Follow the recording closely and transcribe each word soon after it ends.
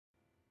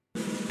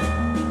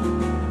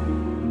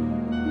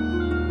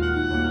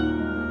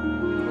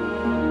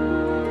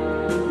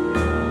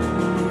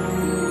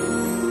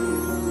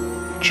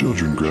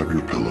Children, grab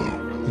your pillow,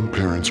 and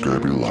parents,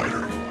 grab your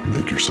lighter.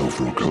 Make yourself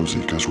real cozy,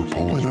 because we're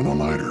pulling an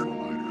all-nighter.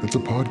 It's a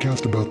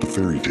podcast about the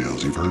fairy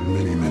tales you've heard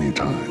many, many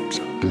times.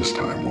 This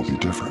time will be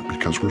different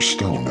because we're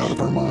stoned out of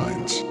our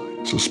minds.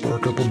 So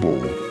spark up a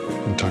bowl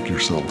and tuck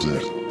yourselves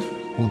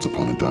in. Once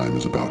Upon a Dime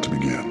is about to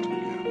begin.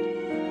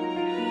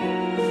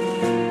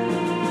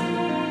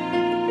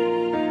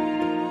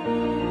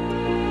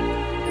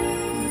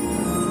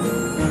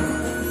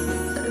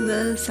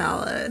 The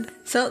salad.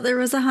 So there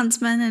was a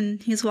huntsman,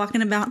 and he's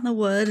walking about in the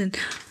wood, and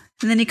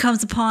then he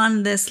comes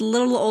upon this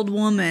little old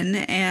woman,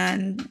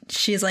 and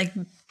she's like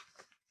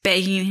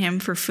begging him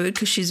for food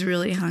because she's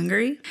really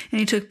hungry, and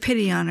he took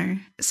pity on her.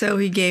 So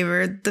he gave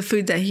her the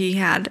food that he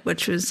had,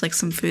 which was like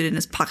some food in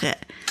his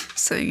pocket.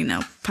 So,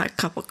 a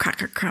couple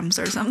cracker crumbs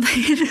or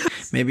something.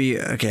 Maybe,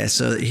 okay,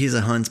 so he's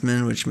a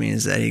huntsman, which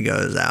means that he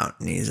goes out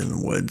and he's in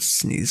the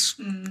woods and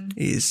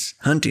he's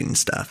hunting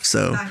stuff.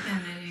 So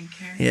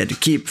he had to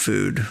keep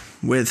food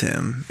with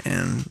him,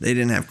 and they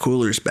didn't have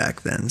coolers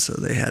back then, so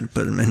they had to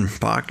put them in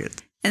pockets.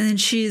 And then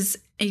she's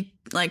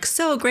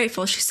so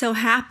grateful. She's so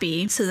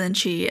happy. So then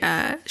she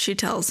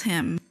tells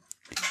him,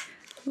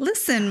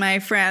 "Listen, my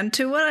friend,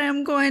 to what I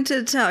am going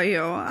to tell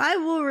you. I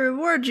will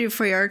reward you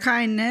for your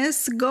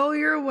kindness. Go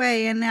your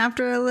way, and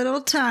after a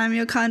little time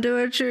you'll come to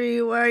a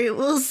tree where you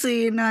will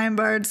see 9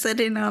 birds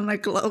sitting on a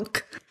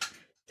cloak.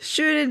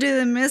 Shoot into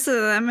the midst of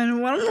them,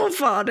 and one will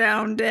fall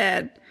down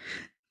dead.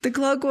 The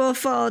cloak will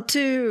fall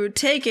too.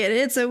 Take it.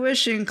 It's a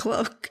wishing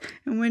cloak.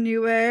 And when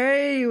you wear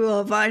it, you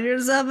will find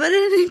yourself at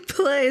any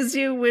place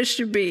you wish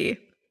to be."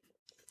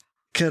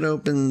 Cut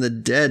open the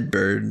dead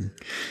bird.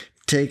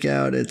 Take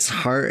out its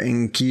heart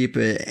and keep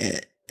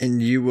it,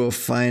 and you will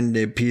find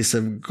a piece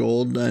of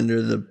gold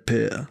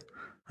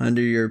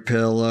under your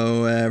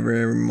pillow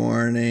every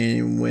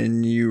morning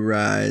when you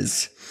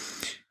rise.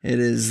 It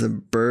is the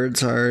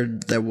bird's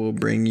heart that will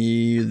bring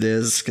you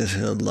this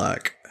good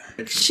luck.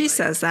 She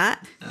says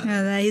that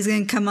he's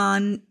going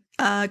to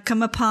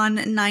come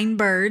upon 9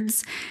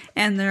 birds,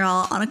 and they're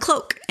all on a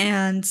cloak.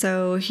 And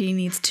so he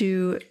needs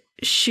to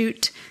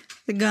shoot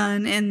the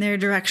gun in their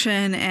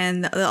direction,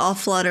 and they'll all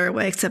flutter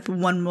away, except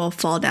one will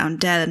fall down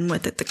dead, and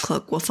with it the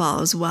cloak will fall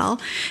as well.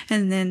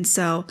 And then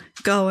so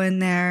go in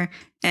there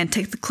and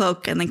take the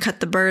cloak, and then cut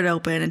the bird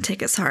open and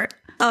take its heart.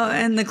 Oh,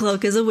 and the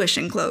cloak is a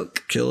wishing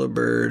cloak. Kill a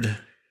bird.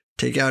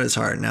 Take out his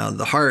heart. Now,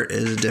 the heart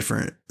is a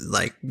different,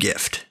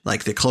 gift.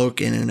 The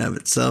cloak in and of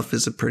itself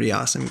is a pretty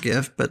awesome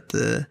gift, but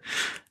the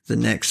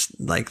next,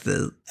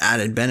 the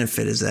added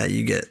benefit is that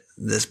you get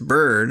this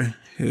bird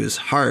whose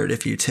heart,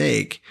 if you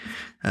take,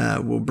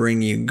 will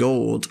bring you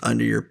gold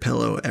under your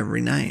pillow every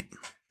night.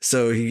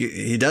 So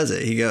he does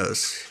it. He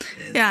goes.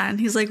 Yeah, and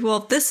he's like,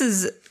 well, if this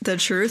is the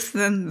truth,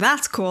 then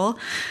that's cool.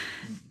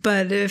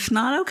 But if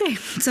not, okay.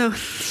 So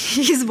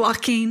he's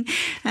walking,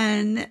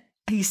 and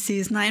he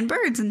sees 9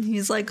 birds, and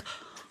he's like,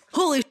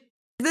 holy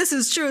this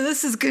is true.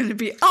 This is going to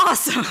be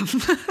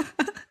awesome.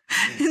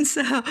 And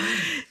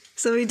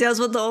so he does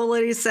what the old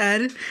lady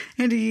said,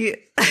 and he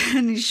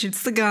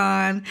shoots the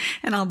gun,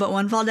 and all but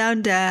one fall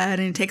down dead,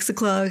 and he takes the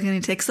cloak, and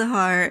he takes the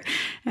heart,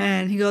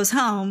 and he goes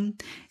home.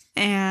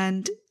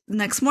 And the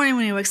next morning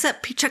when he wakes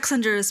up, he checks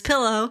under his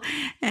pillow,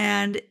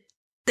 and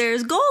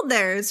there's gold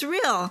there. It's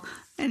real.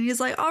 And he's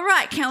like, all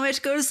right, can't wait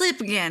to go to sleep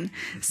again.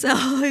 So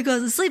he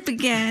goes to sleep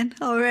again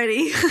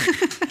already.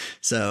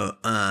 So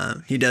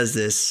he does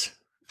this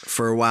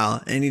for a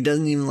while, and he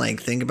doesn't even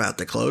think about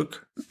the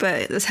cloak.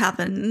 But this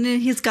happened, and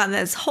he's got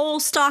this whole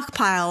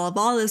stockpile of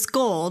all this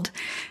gold,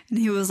 and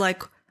he was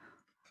like,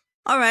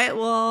 all right,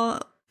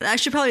 well, I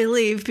should probably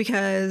leave,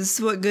 because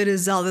what good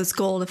is all this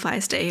gold if I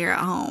stay here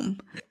at home?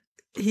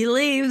 He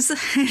leaves,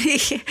 and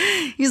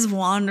he's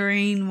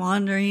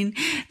wandering,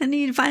 and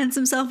he finds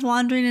himself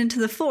wandering into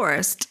the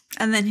forest.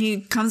 And then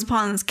he comes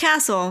upon this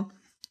castle,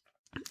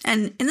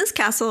 and in this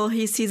castle,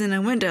 he sees in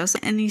a window,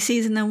 and he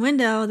sees in the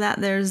window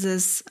that there's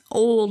this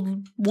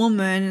old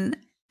woman,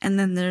 and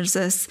then there's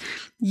this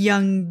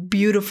young,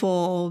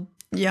 beautiful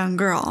young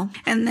girl.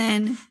 And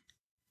then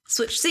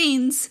switch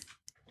scenes,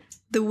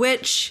 the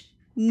witch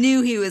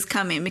knew he was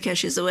coming because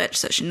she's a witch,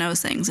 so she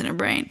knows things in her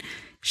brain.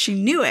 She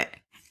knew it.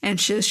 And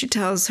she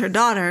tells her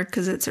daughter,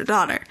 because it's her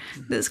daughter,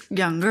 this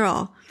young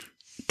girl,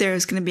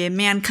 there's going to be a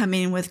man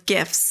coming with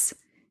gifts,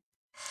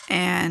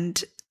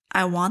 and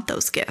I want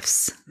those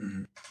gifts.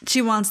 Mm-hmm.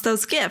 She wants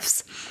those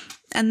gifts.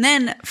 And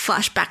then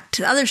flash back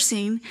to the other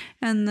scene,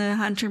 and the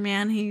hunter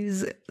man, he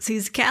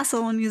sees the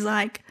castle, and he's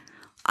like,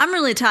 I'm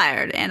really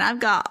tired, and I've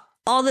got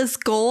all this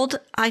gold.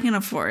 I can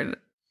afford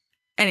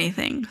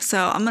anything,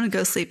 so I'm going to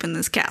go sleep in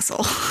this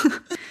castle.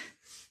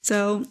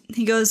 So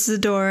he goes to the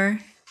door,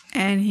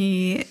 and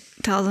he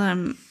tells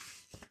him,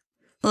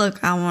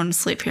 look, I want to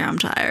sleep here. I'm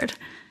tired.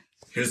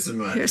 Here's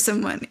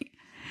some money.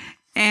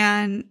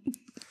 And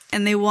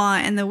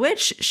the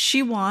witch,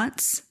 she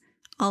wants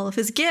all of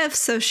his gifts.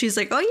 So she's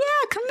like, oh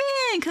yeah, come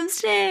in, come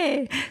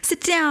stay,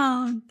 sit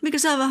down, make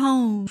yourself at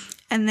home.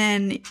 And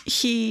then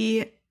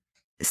he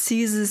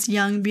sees this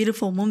young,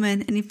 beautiful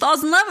woman, and he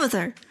falls in love with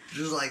her.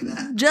 Just like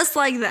that. Just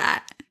like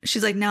that.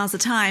 she's like, now's the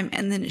time.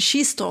 And then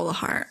she stole the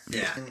heart.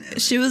 Yeah.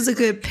 She was a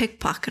good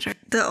pickpocketer.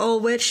 The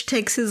old witch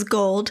takes his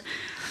gold,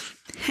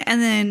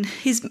 and then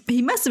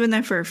he must have been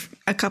there for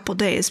a couple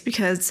days,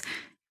 because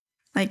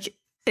like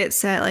it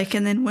said, like,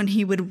 and then when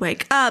he would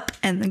wake up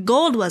and the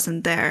gold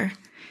wasn't there,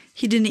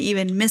 he didn't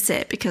even miss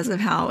it because of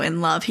how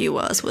in love he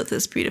was with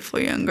this beautiful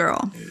young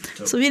girl.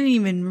 So he didn't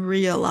even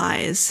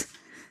realize.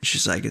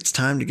 She's like, it's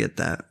time to get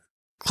that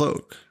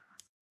cloak.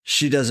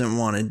 She doesn't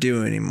want to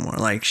do anymore.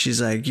 Like,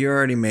 she's like, you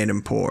already made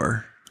him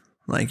poor.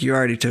 Like, you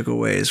already took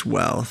away his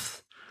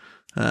wealth.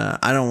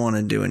 I don't want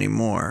to do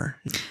anymore.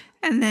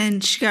 And then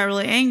she got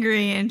really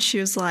angry, and she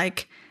was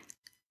like,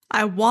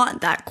 I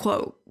want that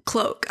cloak.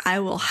 I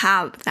will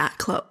have that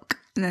cloak.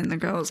 And then the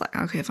girl was like,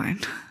 okay, fine.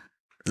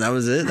 That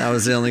was it? That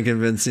was the only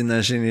convincing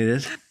that she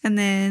needed? And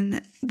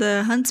then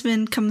the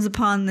huntsman comes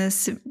upon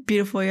this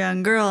beautiful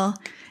young girl,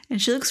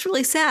 and she looks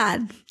really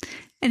sad.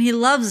 And he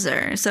loves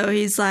her. So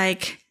he's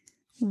like,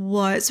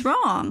 what's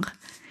wrong?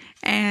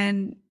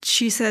 And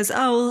she says,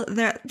 oh,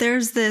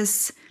 there's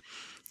this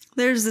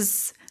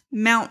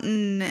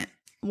mountain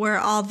where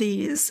all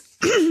these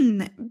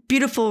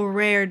beautiful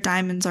rare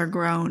diamonds are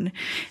grown,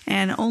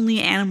 and only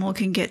animal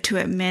can get to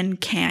it. Man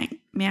can't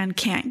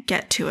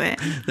get to it.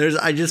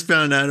 I just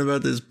found out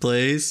about this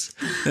place,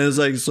 and it's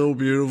like so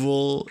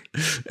beautiful,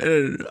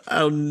 and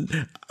I'll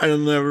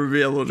never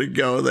be able to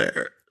go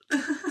there.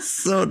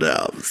 So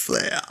damn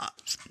sad.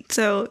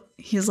 So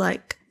he's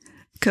like,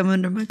 come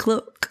under my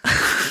cloak.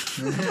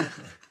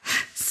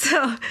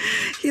 So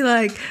he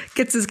like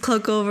gets his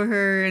cloak over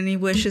her, and he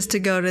wishes to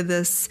go to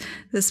this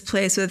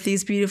place with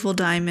these beautiful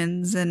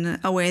diamonds, and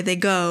away they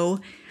go.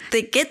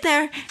 They get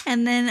there,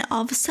 and then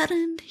all of a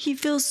sudden he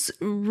feels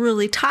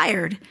really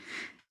tired.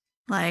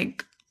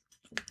 Like,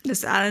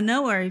 just out of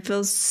nowhere, he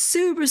feels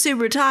super,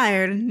 super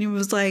tired. And he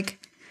was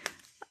like,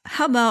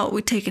 how about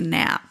we take a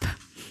nap?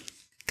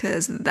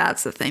 Because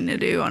that's the thing to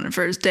do on a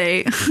first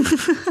date.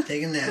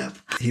 Take a nap.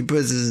 He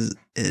puts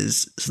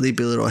his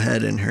sleepy little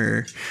head in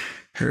her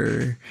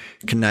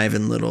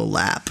conniving little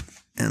lap,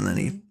 and then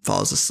he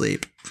falls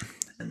asleep.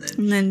 And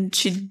then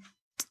she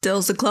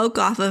steals the cloak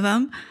off of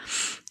him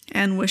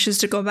and wishes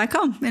to go back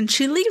home, and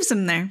she leaves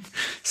him there.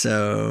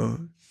 So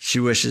she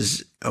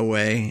wishes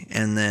away,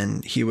 and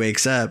then he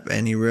wakes up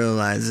and he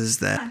realizes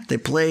that they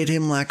played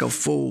him like a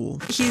fool.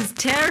 He's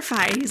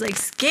terrified. He's like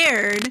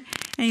scared,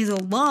 and he's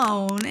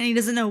alone, and he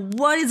doesn't know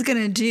what he's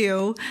gonna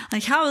do.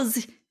 Like, how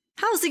is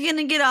he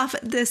gonna get off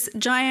this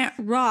giant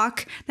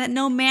rock that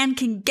no man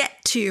can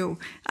get to?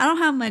 I don't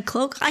have my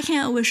cloak. I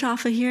can't wish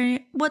off of here.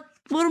 What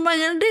am I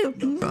gonna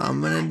do? I'm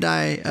gonna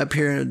die up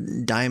here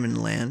in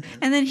Diamond Land.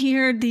 And then he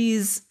heard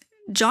these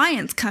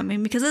giants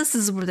coming, because this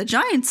is where the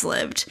giants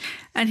lived.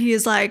 And he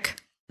was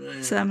like,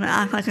 so I'm gonna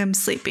act like I'm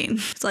sleeping.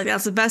 It's like,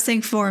 that's the best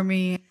thing for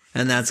me.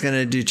 And that's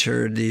gonna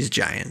deter these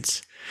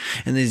giants.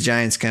 And these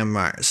giants come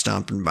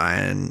stomping by,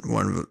 and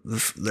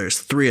there's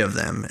three of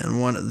them,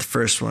 and the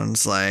first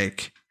one's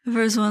like,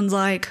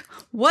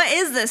 what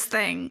is this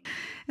thing?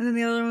 And then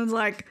the other one's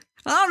like,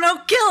 I don't know,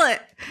 kill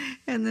it.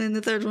 And then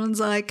the third one's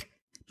like,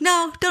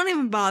 no, don't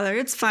even bother.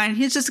 It's fine.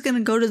 He's just going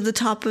to go to the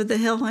top of the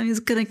hill, and he's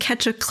going to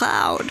catch a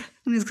cloud,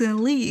 and he's going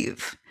to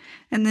leave.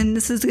 And then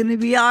this is going to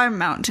be our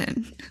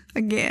mountain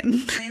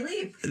again. They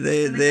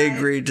leave. They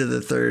agreed to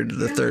the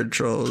third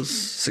troll's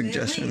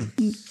suggestion.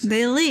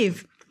 They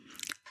leave.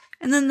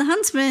 And then the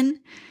huntsman,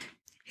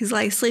 he's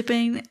like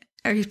sleeping,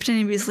 or he's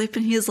pretending to be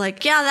sleeping. He's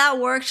like, yeah, that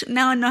worked.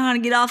 Now I know how to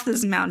get off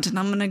this mountain.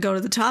 I'm going to go to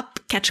the top,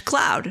 catch a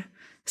cloud.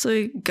 So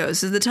he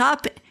goes to the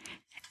top,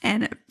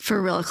 and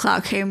for real, a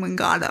cloud came and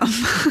got him.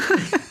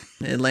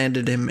 It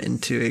landed him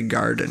into a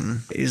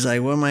garden. He's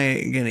like, what am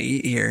I going to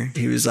eat here?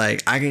 He was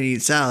like, I can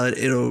eat salad.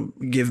 It'll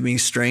give me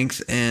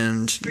strength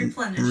and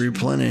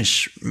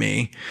replenish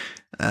me.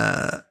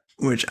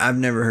 Which I've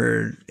never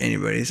heard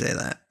anybody say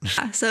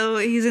that. So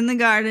he's in the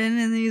garden,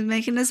 and he's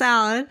making a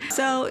salad.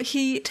 So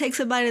he takes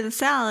a bite of the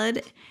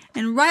salad,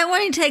 and right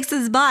when he takes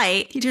this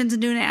bite, he turns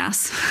into an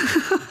ass.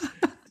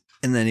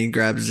 And then he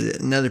grabs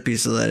another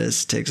piece of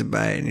lettuce, takes a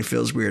bite, and he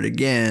feels weird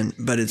again,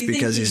 but it's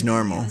because he's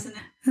normal.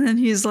 And then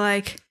he's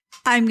like,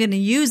 I'm going to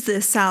use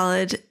this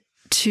salad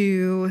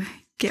to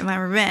get my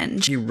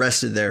revenge. He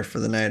rested there for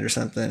the night or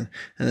something,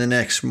 and the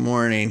next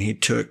morning he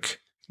took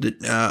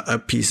a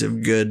piece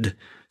of good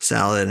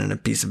salad and a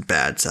piece of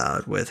bad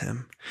salad with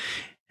him.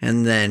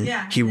 And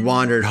then he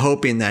wandered,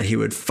 hoping that he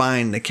would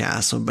find the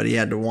castle, but he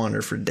had to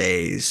wander for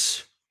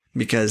days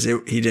because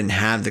he didn't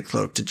have the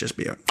cloak to just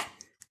be a...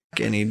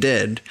 And he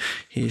did.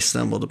 He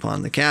stumbled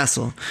upon the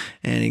castle,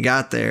 and he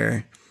got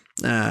there,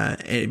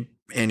 and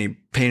he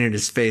painted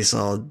his face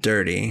all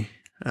dirty,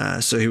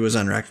 so he was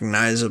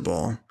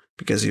unrecognizable,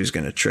 because he was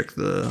going to trick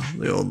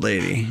the old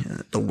lady,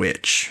 the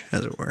witch,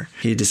 as it were.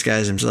 He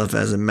disguised himself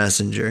as a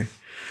messenger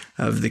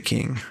of the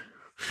king.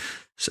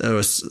 So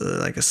it's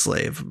like a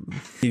slave.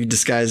 He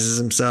disguises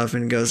himself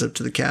and goes up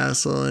to the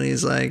castle, and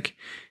he's like,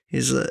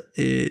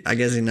 I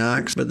guess he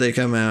knocks, but they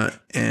come out,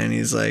 and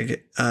he's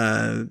like,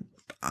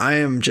 I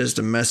am just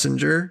a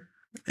messenger,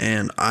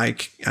 and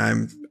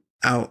I'm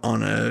out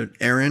on a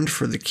errand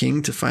for the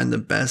king to find the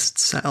best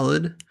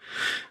salad.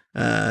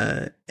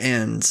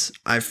 And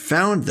I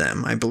found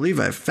them. I believe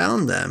I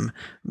found them,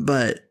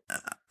 but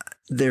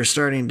they're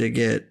starting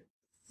to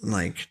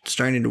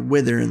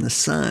wither in the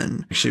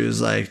sun. She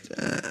was like,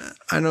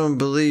 I don't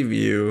believe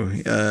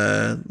you.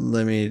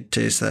 Let me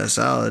taste that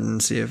salad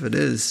and see if it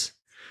is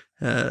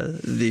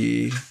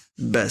the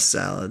best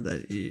salad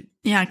that you eat.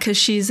 Yeah, because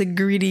she's a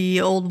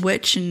greedy old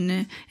witch,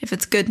 and if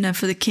it's good enough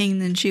for the king,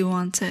 then she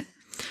wants it.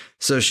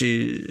 So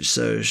she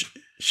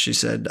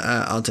said,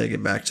 I'll take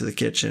it back to the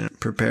kitchen,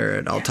 prepare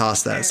it. I'll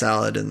toss that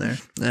salad in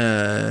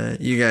there.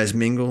 You guys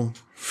mingle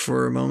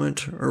for a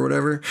moment or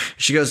whatever.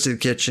 She goes to the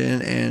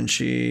kitchen and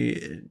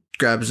she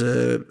grabs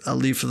a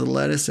leaf of the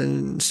lettuce,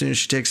 and as soon as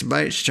she takes a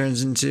bite, she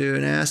turns into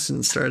an ass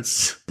and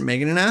starts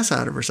making an ass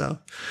out of herself.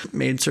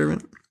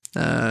 Maidservant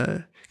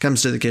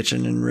comes to the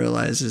kitchen and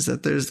realizes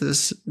that there's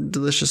this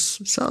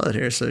delicious salad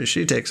here, so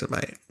she takes a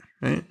bite,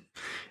 right?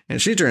 And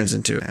she turns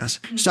into an ass.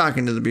 She's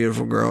talking to the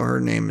beautiful girl.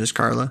 Her name is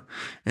Carla.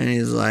 And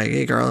he's like,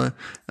 hey, Carla,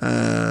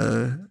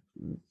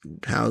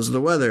 how's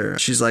the weather?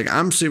 She's like,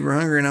 I'm super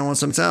hungry and I want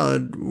some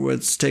salad.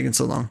 What's taking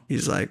so long?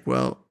 He's like,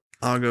 well,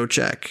 I'll go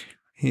check.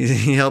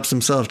 He helps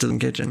himself to the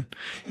kitchen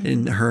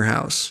in her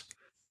house.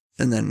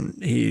 And then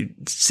he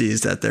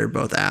sees that they're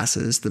both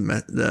asses,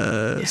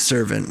 the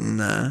servant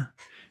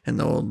and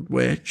the old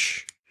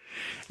witch.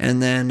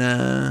 And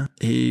then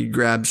he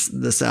grabs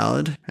the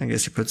salad. I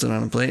guess he puts it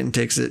on a plate and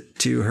takes it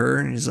to her.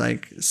 And he's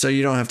like, so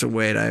you don't have to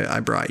wait. I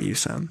brought you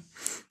some.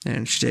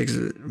 And she takes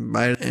a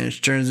bite and she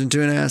turns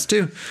into an ass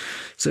too.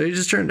 So he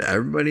just turned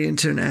everybody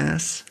into an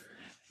ass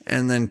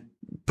and then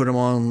put them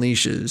all on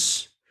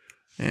leashes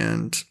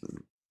and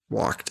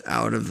walked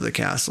out of the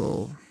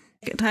castle.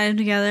 Tied them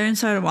together and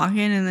started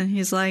walking. And then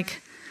he's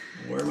like,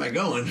 where am I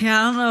going?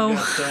 Yeah, I don't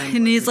know.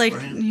 And he's like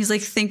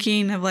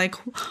thinking of like,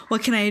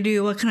 what can I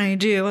do? What can I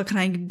do? What can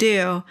I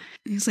do?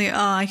 He's like, oh,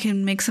 I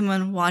can make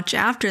someone watch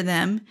after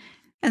them,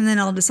 and then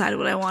I'll decide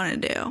what I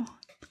want to do.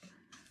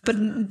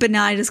 But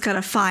now I just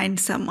gotta find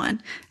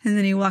someone. And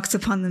then he walks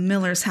upon the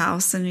miller's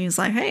house, and he's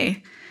like,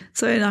 hey.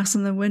 So he knocks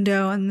on the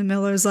window, and the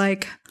miller's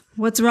like,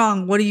 what's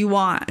wrong? What do you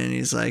want? And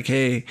he's like,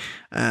 hey,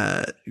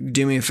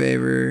 do me a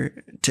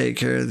favor, take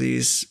care of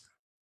these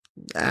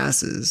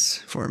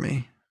asses for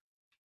me.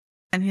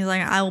 And he's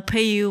like, I will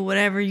pay you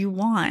whatever you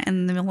want.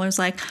 And the miller's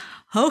like,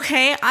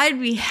 okay, I'd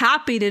be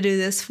happy to do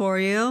this for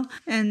you.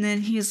 And then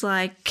he's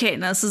like, okay,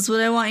 now this is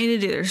what I want you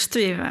to do. There's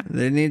 3 of them.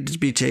 They need to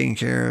be taken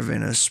care of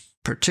in a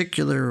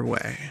particular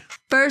way.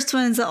 First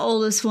one's the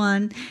oldest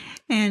one.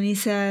 And he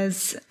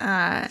says,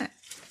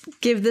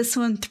 give this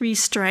one 3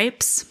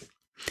 stripes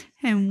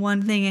and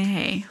 1 thing of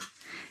hay.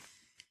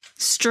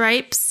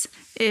 Stripes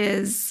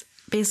is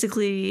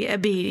basically a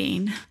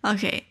beating.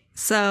 Okay.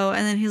 So,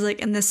 and then he's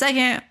like, and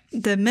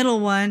the middle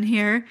one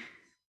here,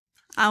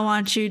 I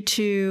want you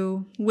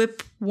to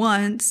whip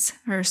once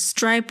or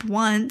stripe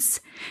once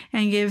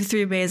and give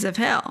 3 bays of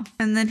hell.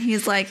 And then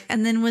he's like,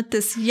 and then with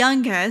this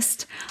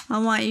youngest, I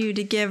want you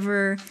to give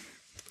her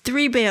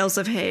 3 bales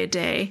of hay a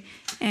day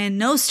and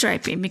no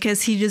striping,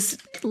 because he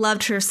just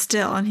loved her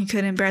still and he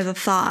couldn't bear the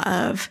thought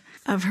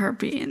of her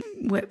being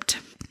whipped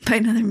by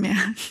another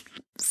man.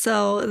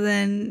 So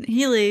then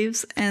he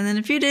leaves, and then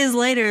a few days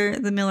later,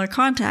 the miller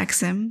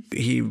contacts him.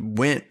 He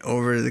went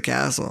over to the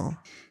castle.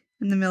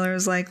 And the miller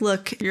is like,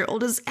 look, your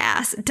oldest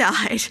ass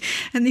died.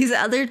 And these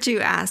other 2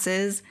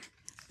 asses,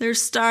 they're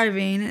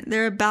starving.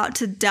 They're about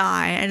to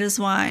die. I just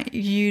want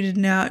you to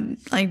know,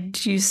 like,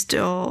 do you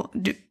still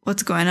do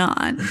what's going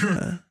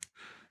on?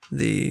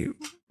 The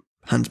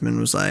huntsman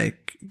was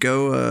like,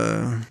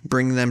 go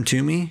bring them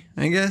to me,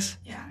 I guess.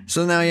 Yeah.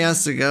 So now he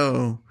has to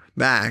go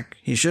back.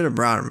 He should have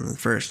brought him in the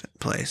first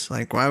place.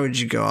 Like, why would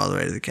you go all the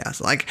way to the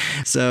castle? Like,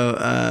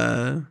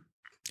 so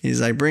he's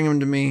like, bring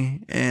him to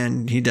me,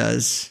 and he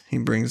does. He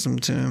brings him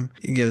to him.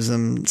 He gives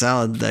him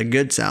salad, that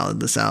good salad,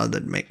 the salad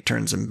that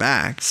turns him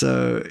back.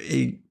 So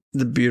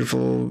the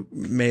beautiful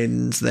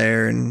maiden's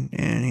there, and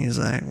he's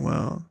like,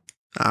 well,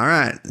 all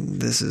right,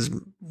 this is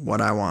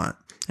what I want.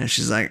 And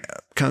she's like,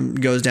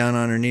 goes down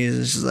on her knees,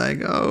 and she's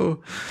like,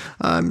 oh,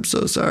 I'm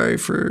so sorry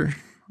for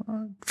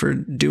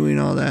doing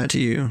all that to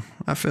you.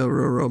 I feel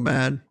real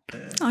bad.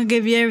 I'll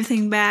give you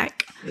everything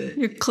back.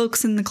 Your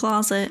cloak's in the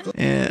closet.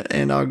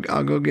 And I'll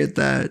go get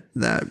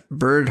that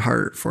bird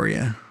heart for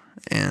you.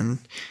 And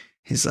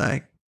he's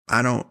like,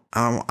 I don't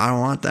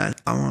want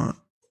that. I want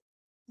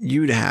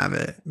you to have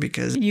it,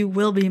 because you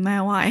will be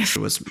my wife.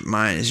 What's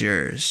mine is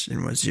yours,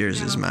 and what's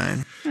yours is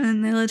mine.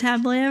 And they lived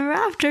happily ever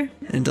after.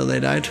 Until they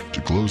died.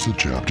 To close the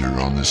chapter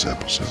on this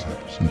episode,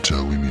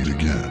 until we meet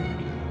again.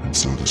 And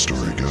so the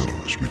story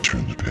goes, we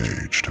turn the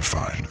page to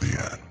find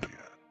the end.